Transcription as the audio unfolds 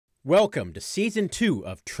Welcome to Season 2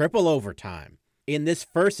 of Triple Overtime. In this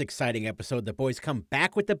first exciting episode, the boys come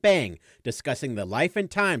back with a bang, discussing the life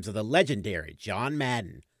and times of the legendary John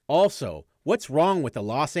Madden. Also, what's wrong with the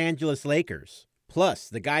Los Angeles Lakers? Plus,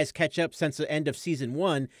 the guys catch up since the end of Season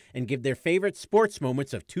 1 and give their favorite sports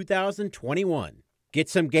moments of 2021. Get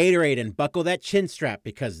some Gatorade and buckle that chin strap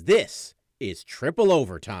because this is Triple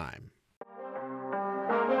Overtime.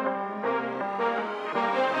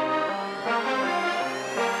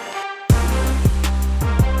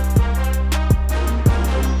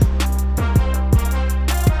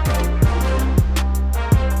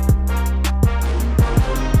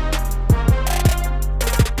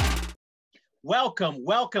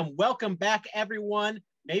 Welcome back, everyone.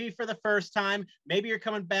 Maybe for the first time, maybe you're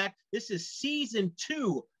coming back. This is Season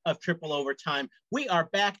 2 of Triple Overtime. We are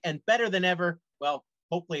back and better than ever. Well,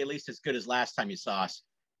 hopefully at least as good as last time you saw us.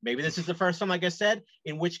 Maybe this is the first time, like I said,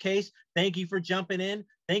 in which case, thank you for jumping in.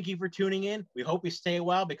 Thank you for tuning in. We hope you stay a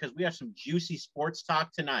while because we have some juicy sports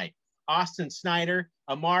talk tonight. Austin Snyder,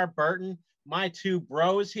 Amar Burton, my two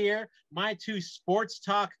bros here, my two sports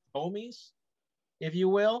talk homies, if you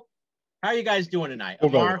will. How are you guys doing tonight?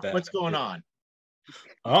 Amar, what's going on?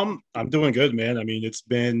 I'm doing good, man. I mean, it's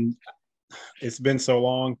been so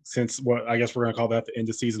long since what I guess we're gonna call that the end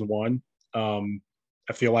of season 1.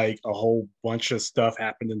 I feel like a whole bunch of stuff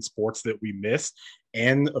happened in sports that we missed,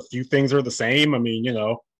 and a few things are the same. I mean,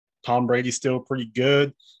 Tom Brady's still pretty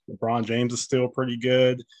good. LeBron James is still pretty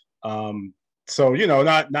good. So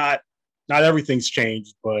not everything's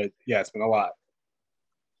changed, but yeah, it's been a lot.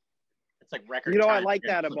 Like record. I like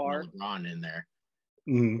that, Amar. LeBron in there.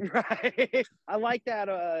 Mm-hmm. Right. I like that.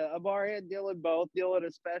 Amar and Dylan both. Dylan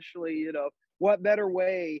especially, what better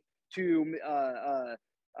way to,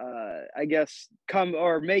 I guess, come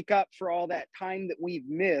or make up for all that time that we've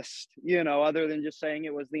missed, other than just saying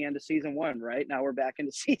it was the end of season 1, right? Now we're back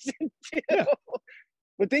into season 2.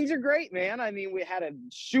 But things are great, man. I mean, we had a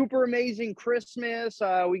super amazing Christmas.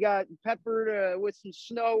 We got peppered with some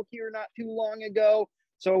snow here not too long ago.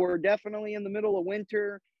 So we're definitely in the middle of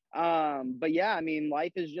winter. But yeah, I mean,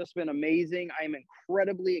 life has just been amazing. I'm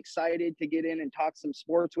incredibly excited to get in and talk some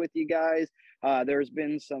sports with you guys. There's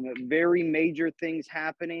been some very major things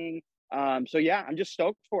happening. So yeah, I'm just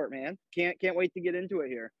stoked for it, man. Can't wait to get into it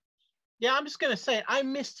here. Yeah, I'm just going to say, I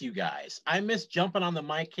missed you guys. I missed jumping on the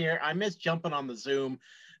mic here. I missed jumping on the Zoom.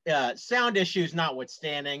 Sound issues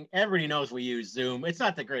notwithstanding, everybody knows we use Zoom. It's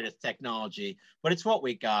not the greatest technology, but it's what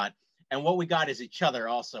we got. And what we got is each other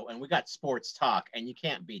also. And we got sports talk, and you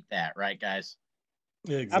can't beat that, right, guys?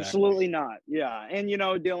 Exactly. Absolutely not. Yeah. And,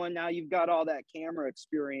 Dylan, now you've got all that camera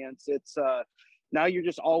experience. It's now you're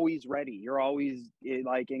just always ready. You're always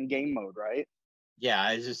like in game mode, right?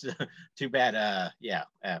 Yeah, it's just too bad.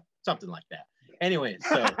 Something like that. Anyway,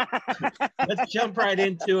 so let's jump right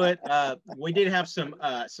into it. We did have some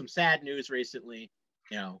sad news recently,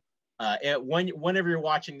 whenever you're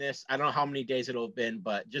watching this, I don't know how many days it'll have been,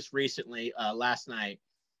 but just recently, last night,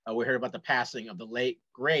 we heard about the passing of the late,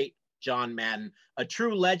 great John Madden, a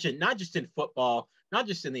true legend, not just in football, not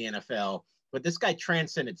just in the NFL, but this guy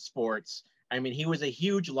transcended sports. I mean, he was a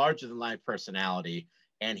huge, larger-than-life personality,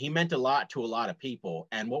 and he meant a lot to a lot of people.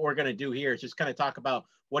 And what we're going to do here is just kind of talk about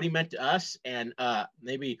what he meant to us and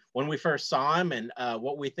maybe when we first saw him and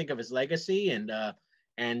what we think of his legacy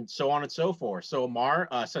and so on and so forth. So Amar,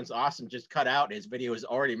 since Austin just cut out, his video is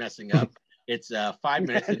already messing up. It's 5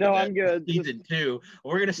 minutes into I'm good. Season 2.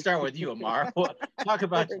 We're going to start with you, Amar. Talk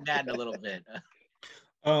about Madden a little bit.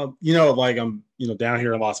 I'm down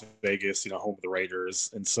here in Las Vegas, home of the Raiders.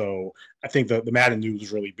 And so I think the Madden news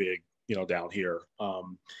is really big, down here.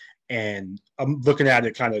 And I'm looking at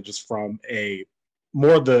it kind of just from a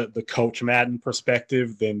more the coach Madden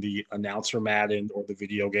perspective than the announcer Madden or the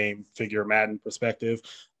video game figure Madden perspective.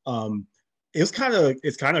 It's kind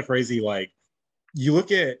of crazy. Like, you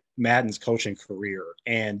look at Madden's coaching career,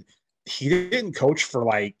 and he didn't coach for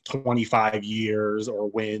like 25 years or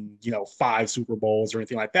win 5 Super Bowls or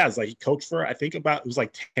anything like that. It's like he coached for, I think, it was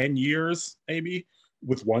like 10 years maybe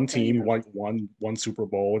with one team, like one Super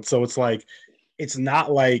Bowl. And so it's like, it's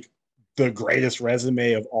not like the greatest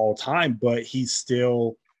resume of all time, but he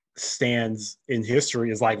still stands in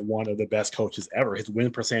history as like one of the best coaches ever. His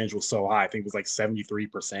win percentage was so high. I think it was like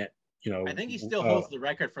 73%. I think he still holds the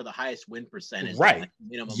record for the highest win percentage. Right.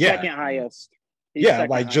 Minimum. Yeah. Second highest.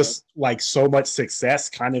 Just like so much success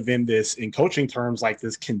kind of in coaching terms, like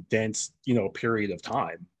this condensed, period of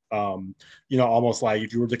time. Almost like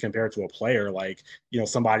if you were to compare it to a player, like,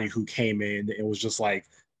 somebody who came in and was just like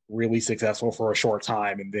really successful for a short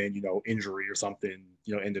time and then, injury or something,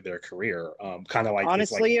 ended their career. Kind of like this, like,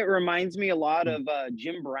 Honestly, it reminds me a lot of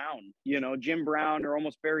Jim Brown. Jim Brown or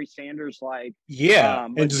almost Barry Sanders like. yeah,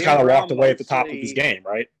 and But just Jim kind of walked Brown away at the top of his mostly, game,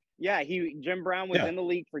 right? yeah, Jim Brown was Yeah. in the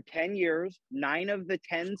league for 10 years. 9 of the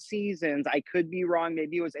 10 seasons, I could be wrong,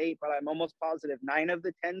 maybe it was 8, but I'm almost positive 9 of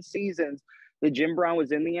the 10 seasons that Jim Brown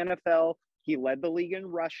was in the NFL. He led the league in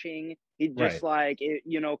rushing. He just Right.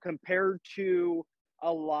 compared to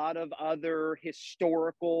a lot of other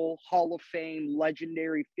historical Hall of Fame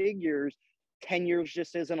legendary figures, 10 years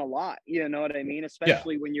just isn't a lot. You know what I mean? Yeah.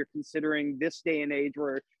 Especially when you're considering this day and age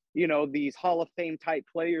where these Hall of Fame type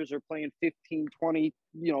players are playing 15, 20,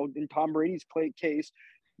 in Tom Brady's case,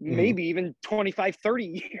 Mhm. maybe even 25, 30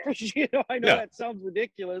 years. I know Yeah. that sounds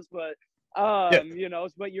ridiculous, but Yeah.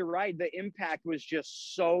 but you're right. The impact was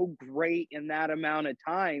just so great in that amount of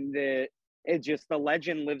time that the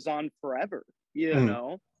legend lives on forever,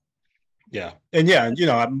 Mhm. Yeah.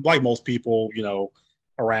 And like most people,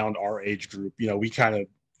 around our age group, we kind of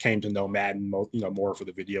came to know Madden, more for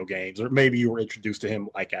the video games, or maybe you were introduced to him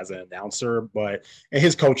like as an announcer, and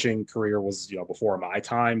his coaching career was, before my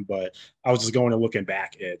time. But I was just going and looking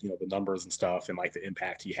back at, the numbers and stuff and like the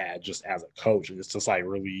impact he had just as a coach. And it's just like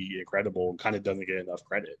really incredible and kind of doesn't get enough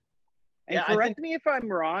credit. And Yeah, correct me if I'm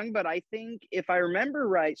wrong, but I think if I remember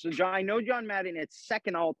right, so I know John Madden had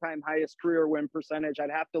second all-time highest career win percentage. I'd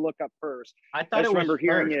have to look up first. I I thought just it was remember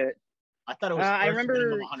hearing first. it. I thought it was I first minimum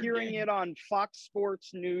remember 100 hearing games. it on Fox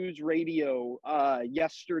Sports News Radio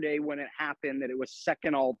yesterday when it happened that it was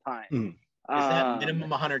second all time. Mhm. Is that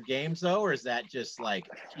minimum 100 games though, or is that just like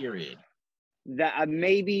period? That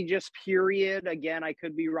maybe just period. Again, I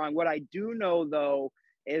could be wrong. What I do know though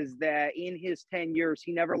is that in his 10 years,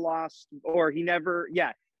 he never lost more. He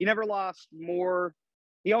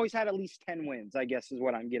always had at least 10 wins, I guess is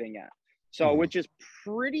what I'm getting at. So, Mhm. which is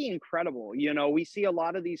pretty incredible. We see a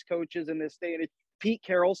lot of these coaches in this day and age. Pete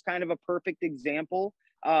Carroll's kind of a perfect example.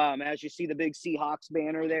 As you see the big Seahawks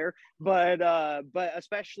banner there, but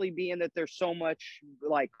especially being that there's so much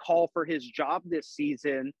like call for his job this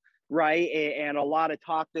season, right? And a lot of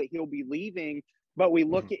talk that he'll be leaving. But we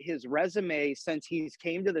look Mhm. at his resume since he's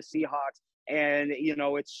came to the Seahawks, and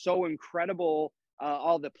it's so incredible.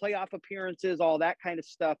 All the playoff appearances, all that kind of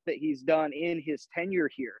stuff that he's done in his tenure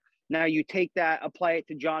here. Now you take that, apply it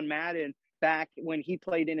to John Madden back when he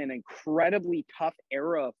played in an incredibly tough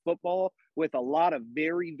era of football with a lot of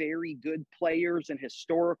very, very good players and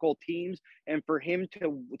historical teams. And for him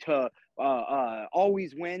to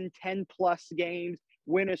always win 10 plus games,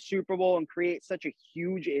 win a Super Bowl, and create such a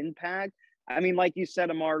huge impact. I mean, like you said,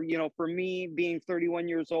 Amar, for me being 31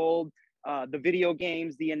 years old, the video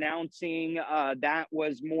games, the announcing, that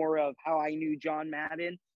was more of how I knew John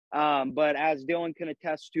Madden. But as Dylan can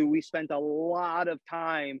attest to, we spent a lot of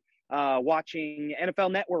time watching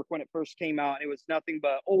NFL Network when it first came out. And it was nothing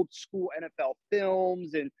but old school NFL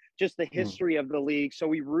films and just the Mhm. history of the league. So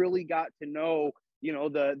we really got to know,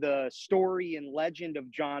 the story and legend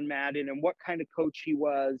of John Madden and what kind of coach he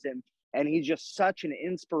was. And he's just such an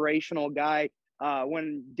inspirational guy.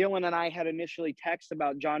 When Dylan and I had initially texted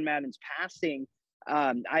about John Madden's passing,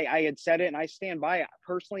 I had said it and I stand by it.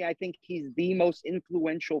 Personally, I think he's the most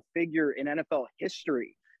influential figure in NFL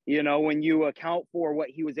history. When you account for what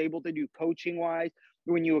he was able to do coaching wise,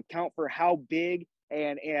 when you account for how big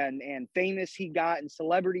and famous he got and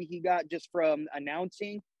celebrity he got just from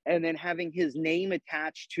announcing and then having his name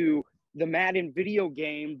attached to the Madden video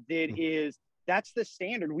game that's the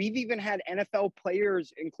standard. We've even had NFL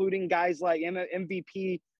players, including guys like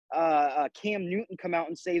MVP Cam Newton, come out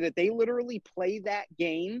and say that they literally play that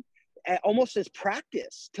game almost as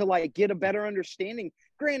practice to like get a better understanding.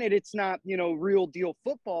 Granted, it's not real deal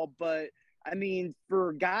football, but I mean,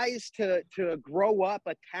 for guys to grow up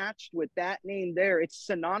attached with that name there, it's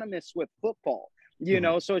synonymous with football.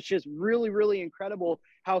 Mhm. So it's just really, really incredible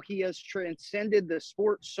how he has transcended the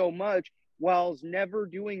sport so much whilst never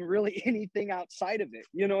doing really anything outside of it.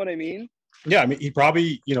 You know what I mean? Yeah, I mean, he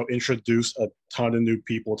probably, introduced a ton of new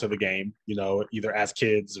people to the game, either as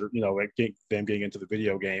kids or, like them getting into the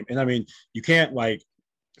video game. And I mean, you can't like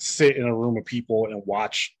sit in a room of people and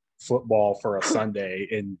watch football for a Sunday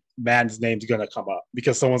and Madden's name's going to come up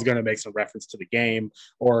because someone's going to make some reference to the game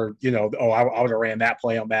or, I would have ran that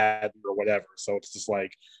play on Madden or whatever. So it's just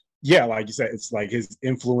like, yeah, like you said, it's like his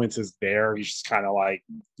influence is there. He's just kind of like,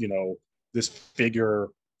 this figure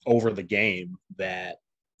over the game that,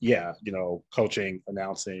 yeah, coaching,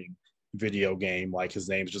 announcing, video game, like his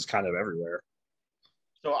name's just kind of everywhere.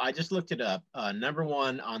 So I just looked it up. Number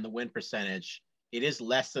one on the win percentage, it is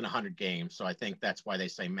less than 100 games. So I think that's why they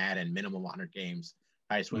say Madden minimum 100 games,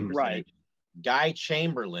 highest win Mhm. Right. percentage. Guy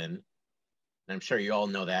Chamberlain, and I'm sure you all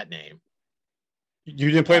know that name.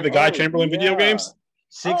 You didn't play the Guy Chamberlain video games?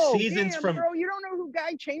 Six seasons damn, from bro, you don't know who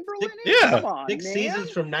Guy Chamberlain is? Yeah. Come on, six man.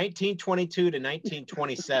 seasons from 1922 to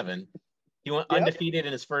 1927. He went undefeated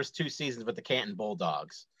in his first 2 seasons with the Canton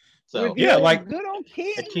Bulldogs. So good old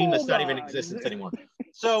Canton a team that's not even in Bulldogs. existence anymore.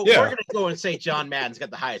 So we're gonna go and say John Madden's got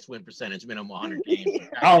the highest win percentage, minimum 100 games.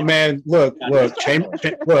 Oh man, look,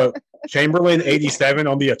 Chamberlain 87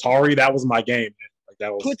 on the Atari. That was my game. Like,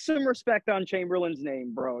 that was. Put some respect on Chamberlain's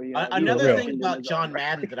name, bro. You know, another thing about John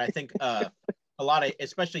Madden that I think a lot of,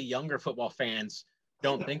 especially younger football fans,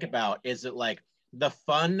 don't think about is that like the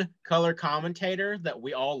fun color commentator that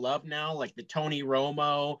we all love now, like the Tony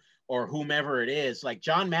Romo or whomever it is. Like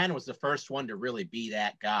John Madden was the first one to really be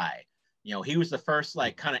that guy. You know, he was the first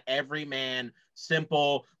like kind of everyman,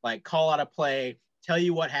 simple, like call out a play, tell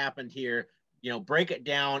you what happened here, you know, break it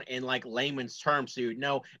down in like layman's terms so you'd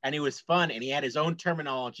know. And he was fun and he had his own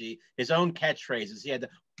terminology, his own catchphrases. He had the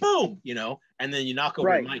boom, you know, and then you knock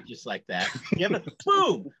over the mic just like that. You have a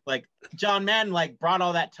boom. Like John Madden like brought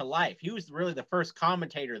all that to life. He was really the first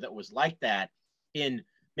commentator that was like that in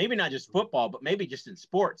maybe not just football, but maybe just in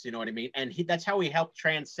sports, you know what I mean? And that's how he helped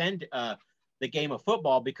transcend the game of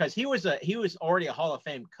football, because he was already a Hall of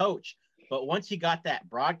Fame coach, but once he got that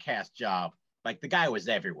broadcast job, like the guy was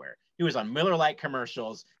everywhere. He was on Miller Lite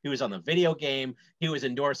commercials. He was on the video game. He was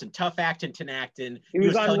endorsing Tough Actin' Tinactin. He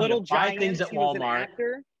was on telling Little you to buy Giants. things at Walmart.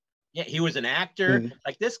 Yeah, he was an actor.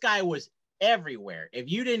 Like this guy was everywhere. If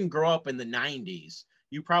you didn't grow up in the 90s,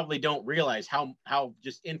 you probably don't realize how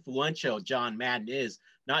just influential John Madden is,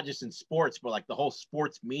 not just in sports, but like the whole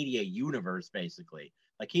sports media universe, basically.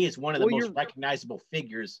 Like he is one of the most recognizable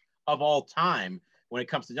figures of all time when it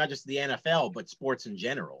comes to not just the NFL, but sports in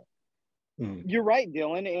general. You're right,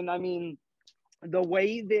 Dylan. And I mean, the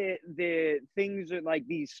way that the things are like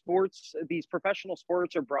these professional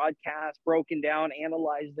sports are broadcast, broken down,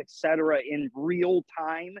 analyzed, etc., in real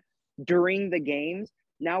time during the games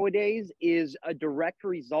nowadays is a direct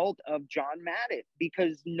result of John Madden,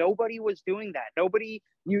 because nobody was doing that. Nobody,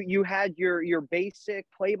 you had your basic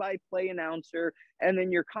play-by-play announcer, and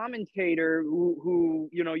then your commentator who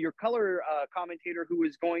you know, your color commentator, who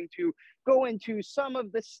is going to go into some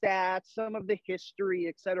of the stats, some of the history,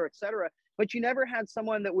 et cetera, but you never had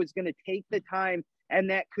someone that was going to take the time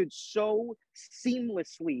and that could so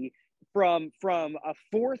seamlessly from a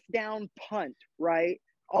fourth down punt, right,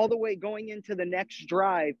 all the way going into the next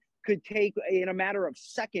drive, could take in a matter of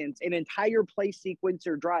seconds an entire play sequence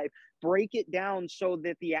or drive, break it down so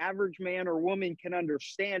that the average man or woman can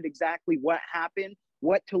understand exactly what happened,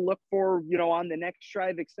 what to look for, you know, on the next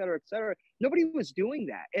drive, et cetera, et cetera. Nobody was doing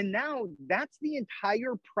that. And now that's the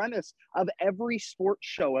entire premise of every sports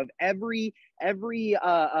show, of every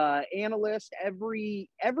analyst,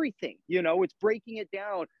 everything, you know, it's breaking it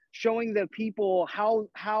down, showing the people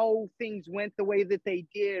how things went the way that they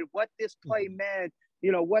did, what this play meant,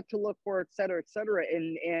 you know, what to look for, et cetera,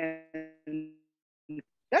 and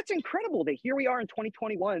that's incredible that here we are in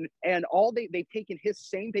 2021 and they've taken his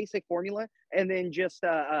same basic formula and then just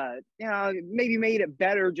you know, maybe made it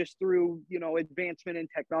better just through, you know, advancement in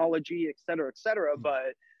technology, et cetera,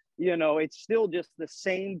 but you know, it's still just the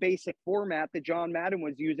same basic format that John Madden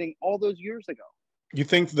was using all those years ago. You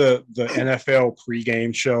think the NFL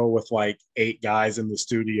pregame show with like 8 guys in the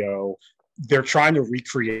studio, they're trying to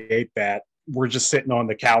recreate that? We're just sitting on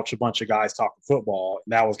the couch, a bunch of guys talking football.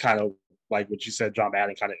 And that was kind of like what you said, John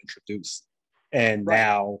Madden kind of introduced. And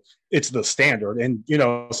now it's the standard. And, you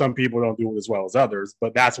know, some people don't do it as well as others,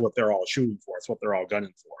 but that's what they're all shooting for. It's what they're all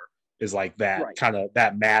gunning for, is like that kind of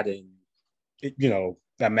that Madden, you know,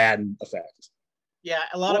 that Madden effect. Yeah,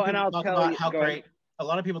 a lot of people talk about how great. A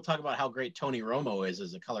lot of people talk about how great Tony Romo is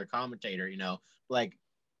as a color commentator. You know, like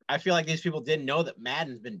I feel like these people didn't know that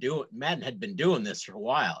Madden had been doing this for a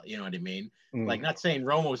while. You know what I mean? Like, not saying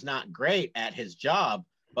Romo's not great at his job,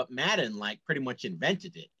 but Madden like pretty much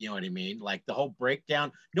invented it. You know what I mean? Like the whole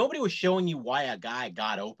breakdown. Nobody was showing you why a guy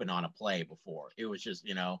got open on a play before. It was just,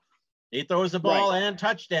 you know, he throws the ball and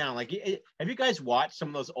touchdown. Like, have you guys watched some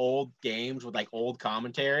of those old games with like old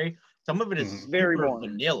commentary? Some of it is very super boring.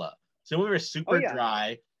 Vanilla. Some of it is super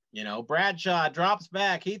dry. You know, Bradshaw drops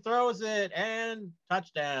back, he throws it, and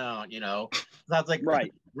touchdown. You know, sounds like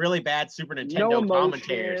really bad Super Nintendo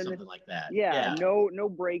commentary or something like that. Yeah, no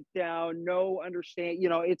breakdown, no understand. You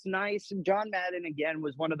know, it's nice. John Madden, again,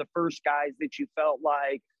 was one of the first guys that you felt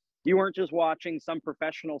like you weren't just watching some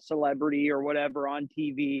professional celebrity or whatever on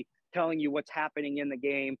TV telling you what's happening in the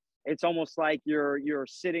game. It's almost like you're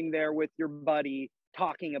sitting there with your buddy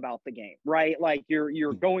talking about the game, right? Like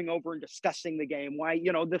you're going over and discussing the game. Why,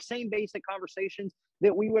 the same basic conversations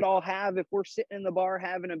that we would all have if we're sitting in the bar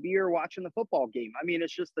having a beer watching the football game. I mean,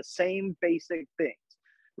 it's just the same basic things,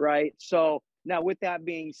 right? So now, with that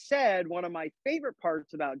being said, one of my favorite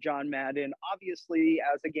parts about John Madden, obviously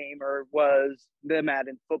as a gamer, was the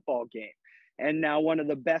Madden football game. And now one of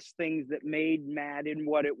the best things that made Madden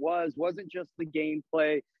what it wasn't just the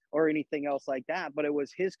gameplay or anything else like that, but it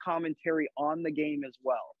was his commentary on the game as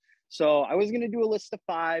well. So I was going to do a list of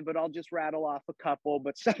 5, but I'll just rattle off a couple.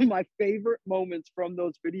 But some of my favorite moments from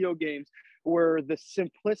those video games were the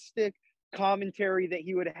simplistic commentary that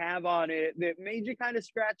he would have on it that made you kind of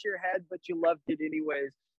scratch your head, but you loved it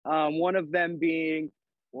anyways. One of them being,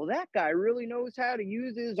 well, that guy really knows how to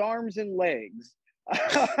use his arms and legs.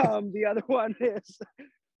 The other one is,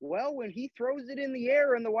 well, when he throws it in the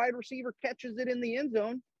air and the wide receiver catches it in the end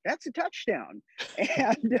zone, that's a touchdown.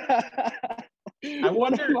 And I wonder,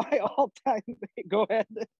 one of my all-time. Go ahead.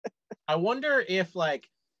 I wonder if, like,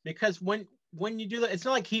 because when you do that, it's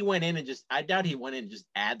not like he went in and just, I doubt he went in and just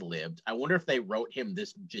ad-libbed. I wonder if they wrote him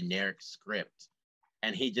this generic script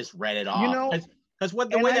and he just read it off. Because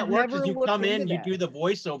the way that works is you come in, you do the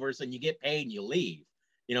voiceovers, and you get paid and you leave.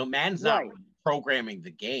 Madden's not programming the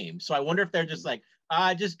game. So I wonder if they're just like,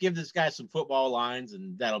 just give this guy some football lines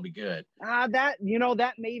and that'll be good. That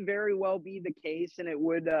may very well be the case, and it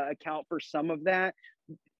would account for some of that.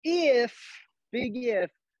 If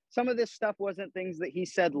some of this stuff wasn't things that he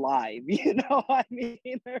said live, I mean,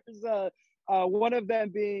 there's one of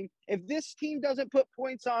them being, if this team doesn't put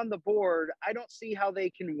points on the board, I don't see how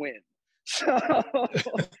they can win. So,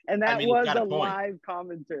 and that was a live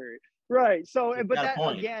commentary. Right. So, but that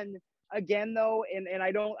again, though, and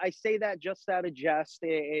I say that just out of jest.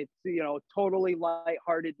 It's, totally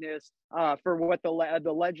lightheartedness for what the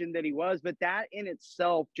legend that he was. But that in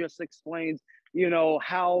itself just explains,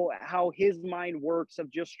 how his mind works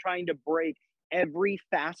of just trying to break every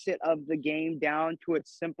facet of the game down to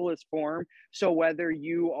its simplest form. So whether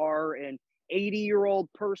you are an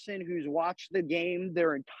 80-year-old person who's watched the game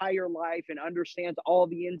their entire life and understands all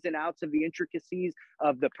the ins and outs of the intricacies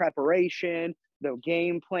of the preparation, the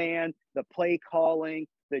game plan, the play calling,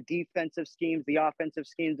 the defensive schemes, the offensive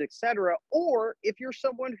schemes, etc. Or if you're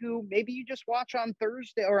someone who maybe you just watch on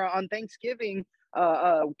Thursday or on Thanksgiving,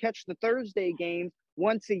 catch the Thursday games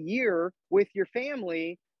once a year with your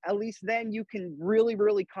family, at least then you can really,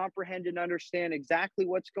 really comprehend and understand exactly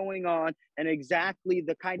what's going on and exactly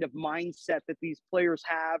the kind of mindset that these players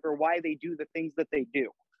have or why they do the things that they do.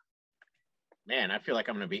 Man, I feel like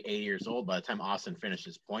I'm going to be 80 years old by the time Austin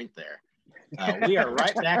finishes point there. We are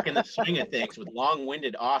right back in the swing of things with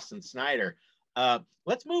long-winded Austin Snyder.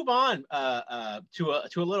 Let's move on to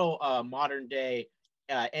a little modern day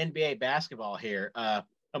NBA basketball here.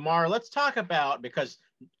 Amar, let's talk about, because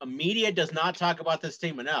media does not talk about this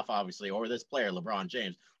team enough, obviously, or this player, LeBron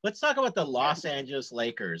James. Let's talk about the Los Angeles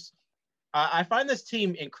Lakers. I find this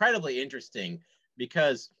team incredibly interesting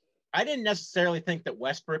because I didn't necessarily think that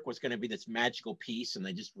Westbrook was going to be this magical piece and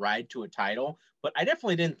they just ride to a title, but I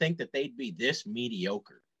definitely didn't think that they'd be this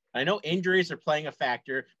mediocre. I know injuries are playing a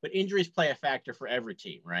factor, but injuries play a factor for every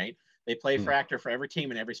team, right? They play a factor for every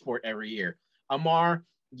team in every sport every year. Amar,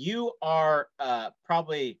 you are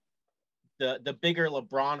probably the bigger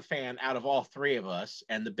LeBron fan out of all three of us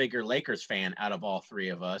and the bigger Lakers fan out of all three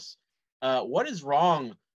of us. What is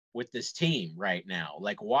wrong with this team right now?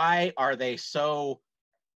 Like, why are they so...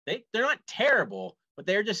 They're not terrible, but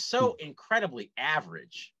they're just so incredibly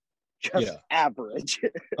average. Just average.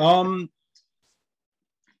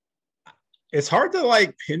 It's hard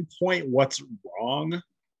to pinpoint what's wrong.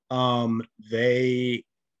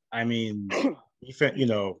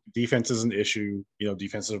 Defense is an issue.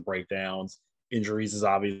 Defensive breakdowns, injuries is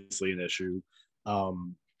obviously an issue.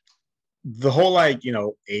 The whole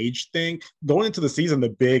age thing going into the season, the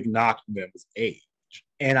big knock to them was age,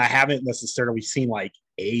 and I haven't necessarily seen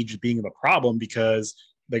age being the problem because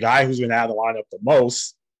the guy who's been out of the lineup the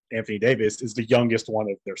most, Anthony Davis, is the youngest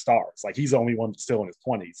one of their stars. He's the only one still in his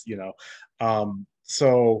 20s.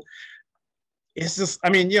 So it's just,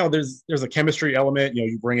 there's a chemistry element.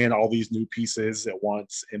 You bring in all these new pieces at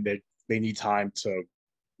once, and they need time to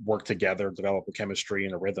work together, develop a chemistry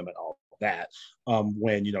and a rhythm and all of that.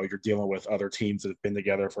 When you're dealing with other teams that have been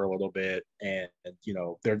together for a little bit, and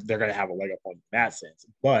they're going to have a leg up on that sense.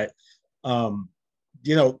 But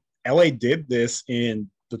LA did this in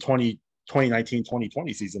the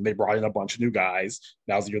 2019-2020 season. They brought in a bunch of new guys.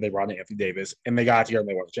 That was the year they brought in Anthony Davis, and they got here and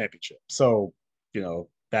they won the championship. So,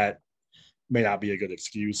 that may not be a good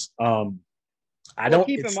excuse. I Well, don't.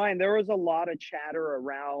 keep in mind, there was a lot of chatter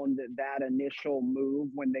around that initial move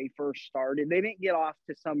when they first started. They didn't get off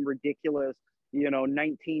to some ridiculous,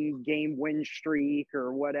 19 game win streak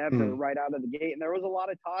or whatever Mm, right out of the gate. And there was a lot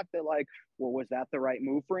of talk that, like, well, was that the right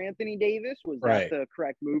move for Anthony Davis? Was that right. the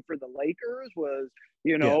correct move for the Lakers?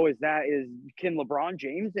 Yeah. Can LeBron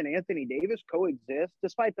James and Anthony Davis coexist,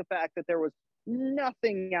 despite the fact that there was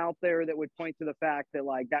nothing out there that would point to the fact that,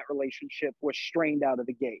 like, that relationship was strained out of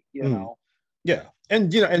the gate, Mm, yeah.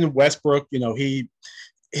 And and Westbrook,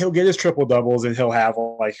 he'll get his triple doubles and he'll have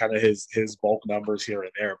like kind of his bulk numbers here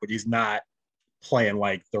and there, but he's not playing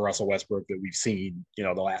like the Russell Westbrook that we've seen,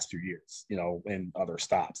 the last few years, in other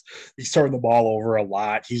stops. He's turning the ball over a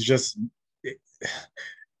lot. He's just,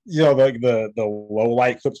 like the low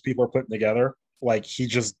light clips people are putting together, like he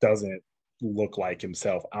just doesn't look like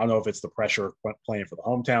himself. I don't know if it's the pressure of playing for the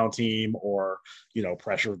hometown team or,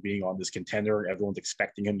 pressure of being on this contender. Everyone's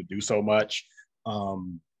expecting him to do so much.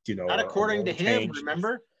 Not according to him. Change.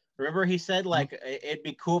 Remember he said, like, it'd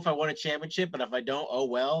be cool if I won a championship, but if I don't, oh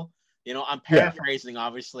well. I'm paraphrasing,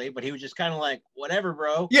 obviously, but he was just kind of like, whatever,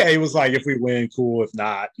 bro. Yeah, he was like, if we win, cool. If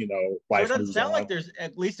not, life So it doesn't moves sound on. like there's,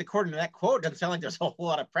 at least according to that quote, it doesn't sound like there's a whole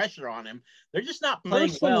lot of pressure on him. They're just not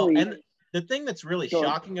playing well. And the thing that's really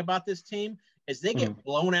shocking about this team is they get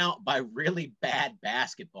blown out by really bad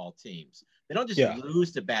basketball teams. They don't just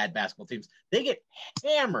lose to bad basketball teams. They get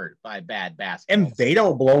hammered by bad basketball. And they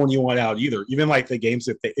don't blow anyone out either. Even like the games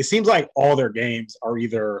it seems like all their games are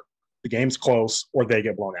either the game's close or they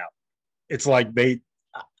get blown out. It's like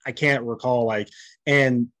I can't recall, like,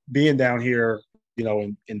 and being down here,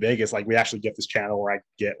 in Vegas, like we actually get this channel where I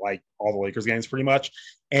get like all the Lakers games pretty much.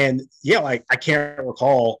 And like I can't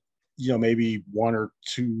recall, maybe one or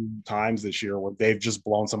two times this year where they've just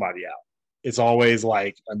blown somebody out. It's always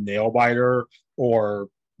like a nail biter, or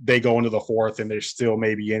they go into the fourth and they're still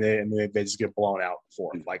maybe in it and they just get blown out in the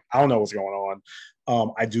fourth. Like, I don't know what's going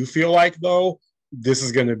on. I do feel like, though, this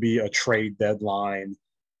is going to be a trade deadline,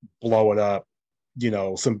 blow it up,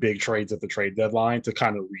 some big trades at the trade deadline to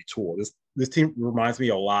kind of retool. This team reminds me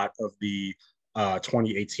a lot of the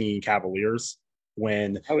 2018 Cavaliers,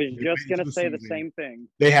 when I was just going to say the same thing.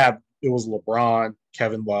 It was LeBron,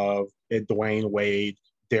 Kevin Love, Dwayne Wade,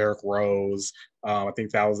 Derrick Rose. I think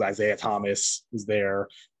that was Isaiah Thomas was there.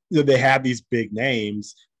 They had these big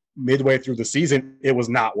names. Midway through the season, it was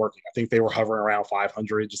not working. I think they were hovering around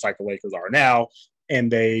 500, just like the Lakers are now.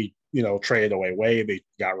 And they, traded away Wade. They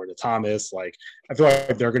got rid of Thomas. Like, I feel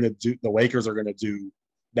like the Lakers are going to do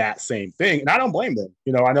that same thing. And I don't blame them.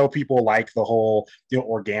 I know people like the whole,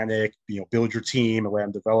 organic, build your team and let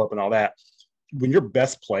them develop and all that. When your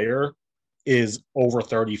best player is over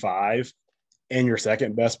 35 and your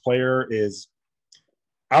second best player is,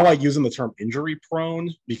 I like using the term injury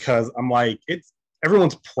prone, because I'm like,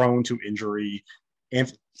 everyone's prone to injury.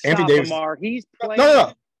 Anthony Davis. He's playing.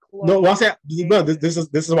 No. This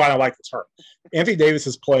is why I like the term. Anthony Davis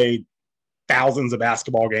has played thousands of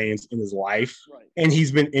basketball games in his life, and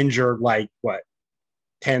he's been injured like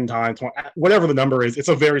 10 times, 20, whatever the number is. It's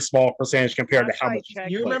a very small percentage compared to how much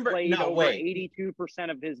you remember. Played over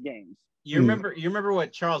 82% of his games. You remember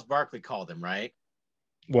what Charles Barkley called him, right?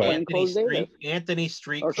 What? Anthony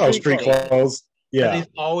Street. Street clothes. Yeah, he's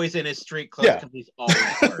always in his street clothes because he's always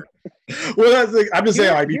hurt. Well, I'm just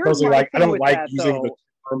saying, like, me personally, like, I don't like using the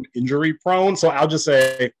term injury prone, so I'll just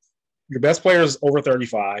say your best player is over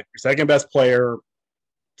 35. Your second best player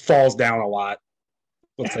falls down a lot.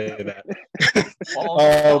 Let's say that.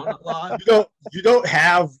 You don't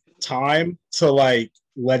have time to like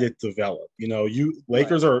let it develop.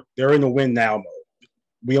 Lakers they're in the win now mode.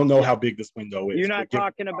 We don't know how big this window is. You're not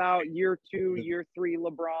talking about year 2, year 3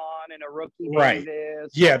 LeBron and a rookie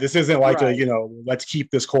Davis. Yeah, this isn't like let's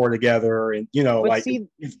keep this core together and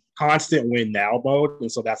it's constant win now mode.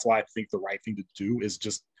 And so that's why I think the right thing to do is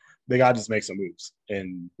just they gotta just make some moves.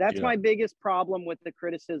 And that's my biggest problem with the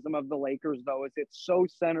criticism of the Lakers, though, is it's so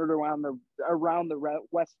centered around the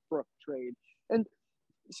Westbrook trade. And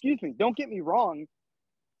excuse me, don't get me wrong,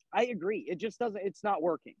 I agree. It just doesn't. It's not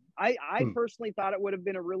working. I personally thought it would have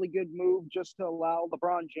been a really good move just to allow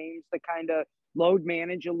LeBron James to kind of load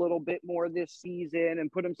manage a little bit more this season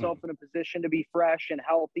and put himself in a position to be fresh and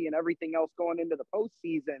healthy and everything else going into the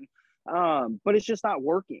postseason. But it's just not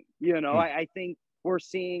working. I think we're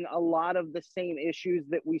seeing a lot of the same issues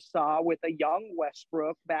that we saw with a young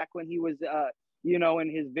Westbrook back when he was,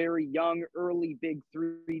 in his very young, early big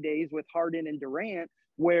 3 days with Harden and Durant,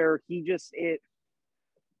 where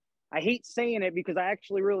I hate saying it because I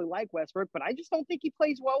actually really like Westbrook, but I just don't think he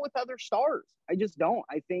plays well with other stars. I just don't.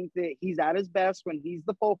 I think that he's at his best when he's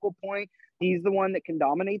the focal point. He's the one that can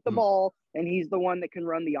dominate the ball, and he's the one that can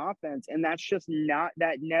run the offense. And that's just not,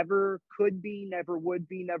 that never could be, never would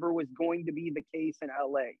be, never was going to be the case in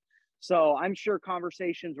LA. So I'm sure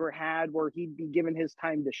conversations were had where he'd be given his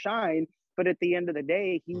time to shine. But at the end of the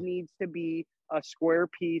day, he needs to be a square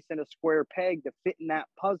piece and a square peg to fit in that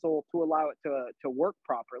puzzle to allow it to work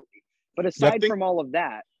properly. But aside from all of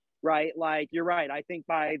that, right, like you're right, I think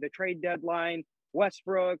by the trade deadline,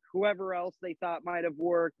 Westbrook, whoever else they thought might have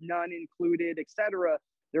worked, none included, etc.,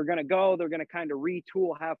 they're going to kind of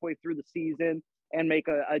retool halfway through the season and make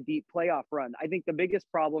a deep playoff run. I think the biggest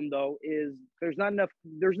problem, though, is there's not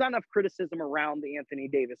enough criticism around the Anthony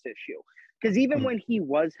Davis issue. Because even when he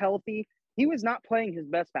was healthy, he was not playing his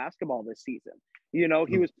best basketball this season. You know,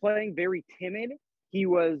 he was playing very timid. He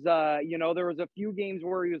was, you know, there was a few games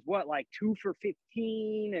where he was like 2 for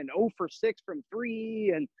 15 and 0 for 6 from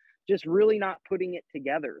 3 and just really not putting it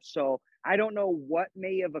together. So I don't know what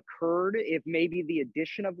may have occurred, if maybe the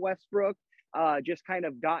addition of Westbrook just kind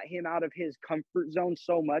of got him out of his comfort zone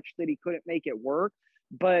so much that he couldn't make it work.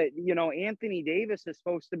 But, you know, Anthony Davis is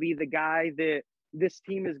supposed to be the guy that this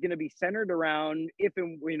team is going to be centered around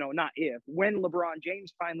when LeBron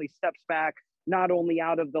James finally steps back, not only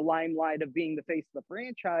out of the limelight of being the face of the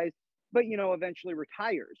franchise, but, you know, eventually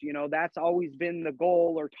retires. You know, that's always been the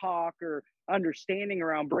goal or talk or understanding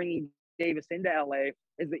around bringing Davis into LA,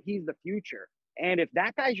 is that he's the future. And if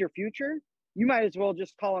that guy's your future, you might as well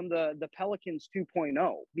just call him the Pelicans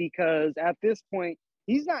 2.0, because at this point,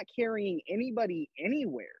 he's not carrying anybody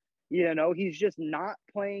anywhere. You know, he's just not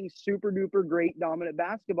playing super duper great dominant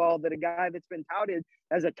basketball that a guy that's been touted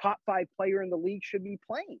as a top 5 player in the league should be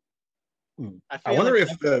playing. I wonder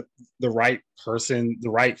if the right person, the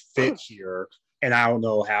right fit here, and I don't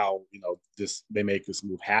know how, you know, they make this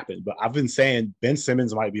move happen, but I've been saying Ben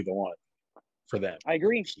Simmons might be the one for them. I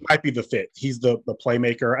agree. He might be the fit. He's the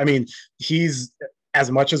playmaker. I mean, he's, as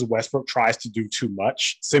much as Westbrook tries to do too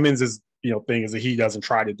much, Simmons is, you know, thing is that he doesn't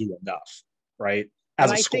try to do enough, right?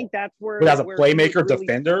 I think that's where, but as a playmaker, really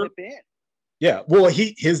defender, yeah. Well,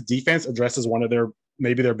 his defense addresses one of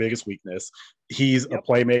maybe their biggest weakness. He's a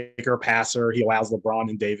playmaker, passer. He allows LeBron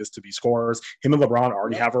and Davis to be scorers. Him and LeBron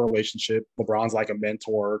already have a relationship. LeBron's like a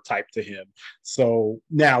mentor type to him. So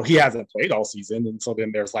now he hasn't played all season, and so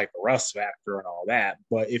then there's like the rust factor and all that.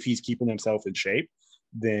 But if he's keeping himself in shape,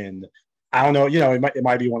 then I don't know. You know, it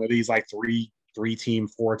might be one of these like three-team,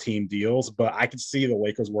 4-team deals, but I could see the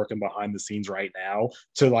Lakers working behind the scenes right now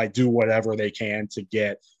to like do whatever they can to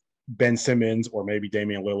get Ben Simmons or maybe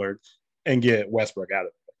Damian Lillard and get Westbrook out of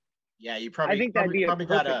it. Yeah, I think that'd be a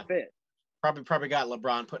perfect fit. Probably got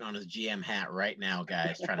LeBron putting on his GM hat right now,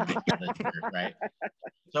 guys, trying to make it right.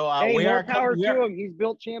 So hey, more power to him. He's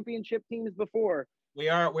built championship teams before. We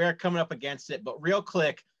are coming up against it, but real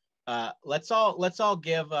quick, let's all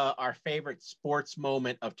give our favorite sports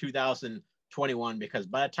moment of 2021, because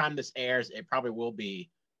by the time this airs, it probably will be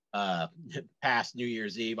past New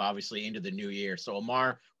Year's Eve, obviously into the new year. So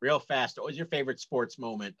Omar, real fast, what was your favorite sports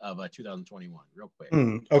moment of 2021? Real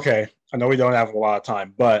quick. Okay, I know we don't have a lot of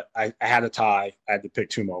time, but I had a tie. I had to pick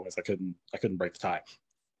 2 moments. I couldn't break the tie.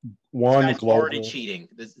 One global. Already cheating.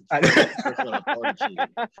 Already cheating.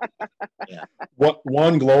 Yeah.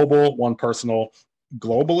 One global, one personal.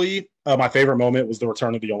 Globally, my favorite moment was the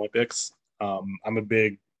return of the Olympics. I'm a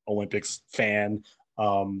big Olympics fan.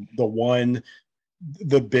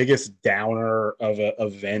 The biggest downer of an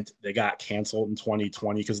event that got canceled in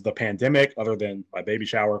 2020 because of the pandemic, other than my baby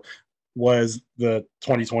shower, was the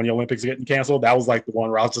 2020 Olympics getting canceled. That was like the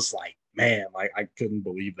one where I was just like, man, like I couldn't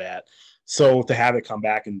believe that. So to have it come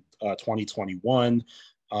back in 2021,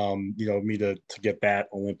 you know, me to get that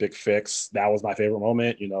Olympic fix, that was my favorite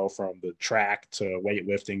moment, you know, from the track to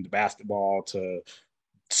weightlifting to basketball to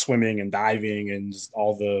swimming and diving and just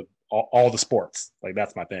all the sports. Like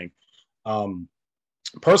that's my thing.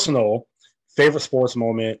 Personal favorite sports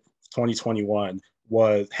moment 2021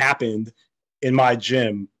 happened in my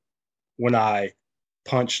gym when I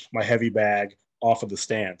punched my heavy bag off of the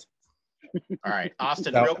stand. All right,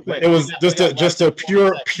 Austin, real quick. It was just a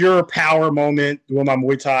pure power moment doing my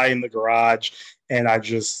Muay Thai in the garage, and I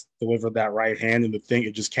just delivered that right hand, and the thing,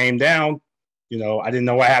 it just came down. You know, I didn't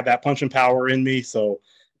know I had that punching power in me, so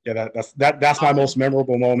yeah, that's my most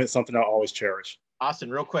memorable moment. Something I always cherish.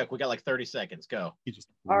 Austin, real quick, we got like 30 seconds. Go.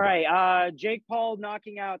 All right. Jake Paul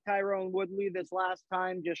knocking out Tyrone Woodley this last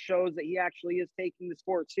time just shows that he actually is taking the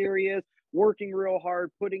sport serious, working real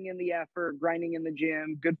hard, putting in the effort, grinding in the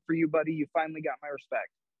gym. Good for you, buddy. You finally got my respect.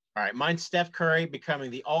 All right, mine's Steph Curry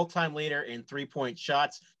becoming the all-time leader in three-point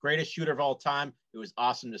shots, greatest shooter of all time. It was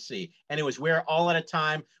awesome to see. Anyways, we're all out of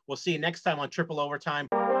time. We'll see you next time on Triple Overtime.